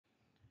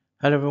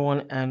Hello,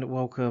 everyone, and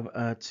welcome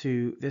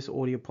to this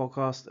audio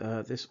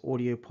podcast. This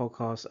audio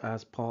podcast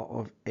as part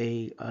of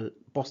a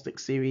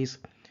Bostix series.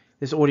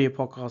 This audio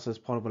podcast as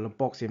part of a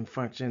LaBox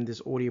Infaction.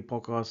 This audio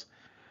podcast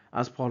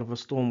as part of a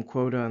Storm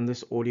Quota, and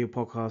this audio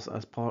podcast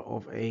as part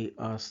of a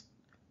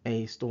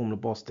Storm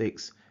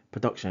LaBostix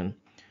production.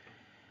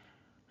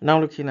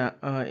 Now, looking at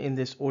in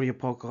this audio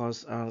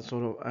podcast,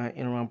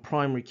 in around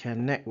primary care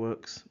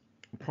networks,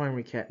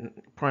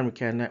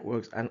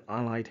 and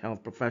allied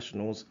health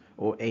professionals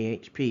or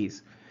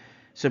AHPs.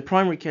 So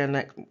primary care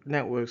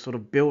networks sort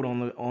of build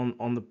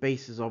on the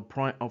basis of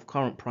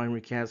current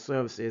primary care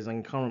services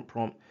and current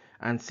prompt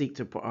and seek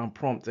to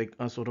prompt a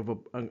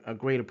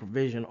greater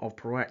provision of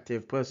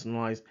proactive,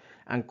 personalized,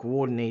 and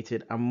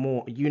coordinated and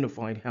more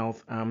unified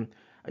health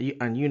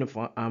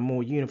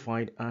more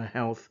unified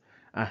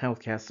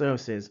healthcare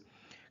services.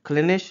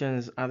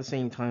 Clinicians at the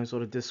same time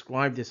sort of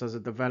describe this as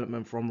a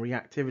development from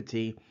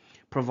reactivity,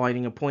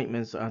 providing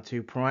appointments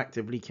to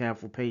proactively care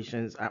for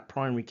patients at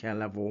primary care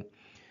level,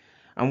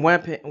 and where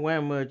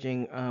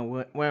emerging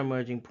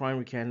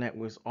primary care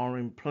networks are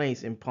in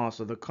place in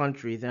parts of the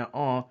country, there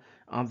are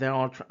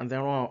advantages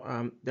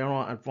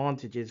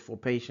for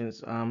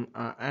patients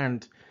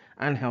and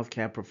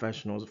healthcare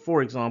professionals.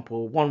 For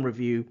example, one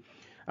review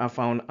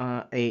found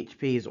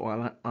AHPs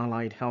or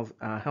allied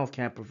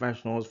healthcare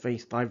professionals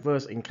face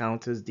diverse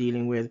encounters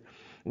dealing with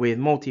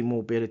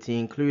multi-morbidity,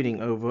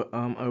 including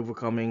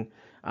overcoming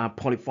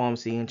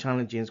polypharmacy and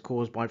challenges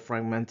caused by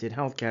fragmented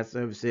healthcare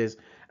services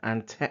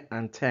and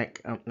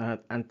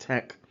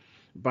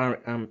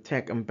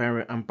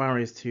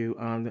barriers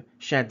to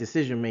shared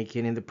decision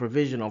making in the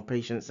provision of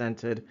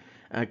patient-centered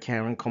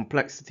care and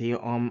complexity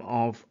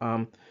of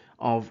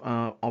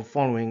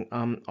following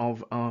of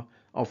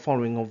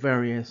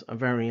various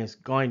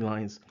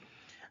guidelines.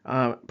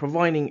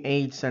 Providing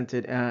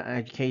age-centered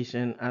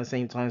education at the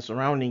same time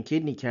surrounding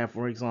kidney care,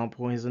 for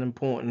example, is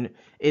important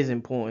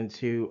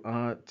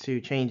to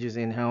changes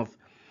in health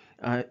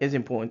is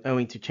important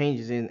owing to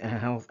changes in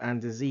health and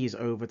disease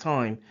over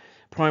time.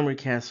 Primary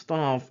care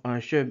staff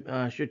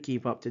should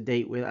keep up to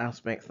date with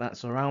aspects that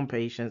surround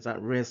patients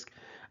at risk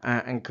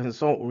and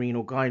consult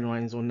renal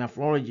guidelines or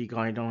nephrology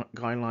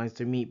guidelines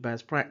to meet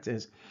best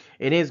practice.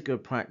 It is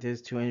good practice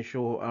to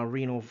ensure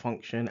renal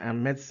function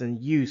and medicine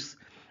use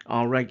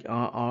are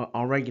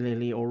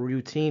regularly or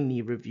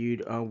routinely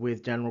reviewed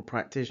with general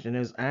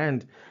practitioners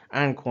and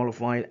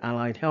qualified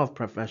allied health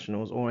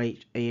professionals or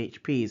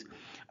AHPs.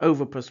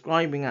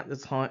 Overprescribing at the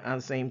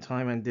same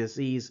time and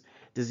disease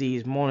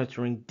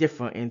monitoring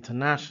differ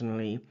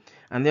internationally,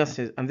 and this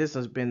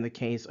has been the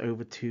case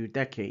over 2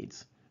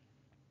 decades.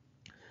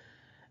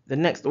 The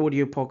next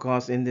audio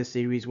podcast in this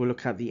series will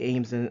look at the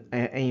aims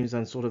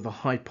and sort of the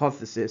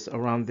hypothesis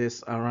around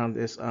this sort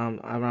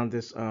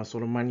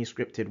of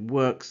manuscripted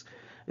works.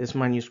 This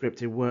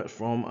manuscripted work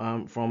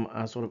from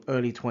sort of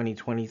early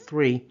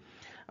 2023.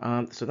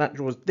 So that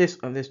draws this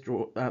audio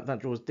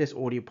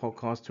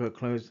podcast to a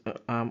close,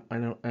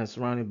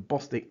 surrounding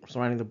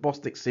the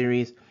Bostix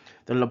series,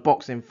 the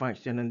LaBox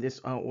Infaction, and this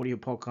audio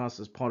podcast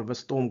as part of a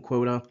Storm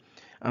Quota,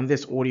 and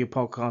this audio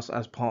podcast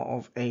as part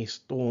of a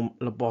Storm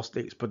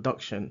LaBostix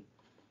production.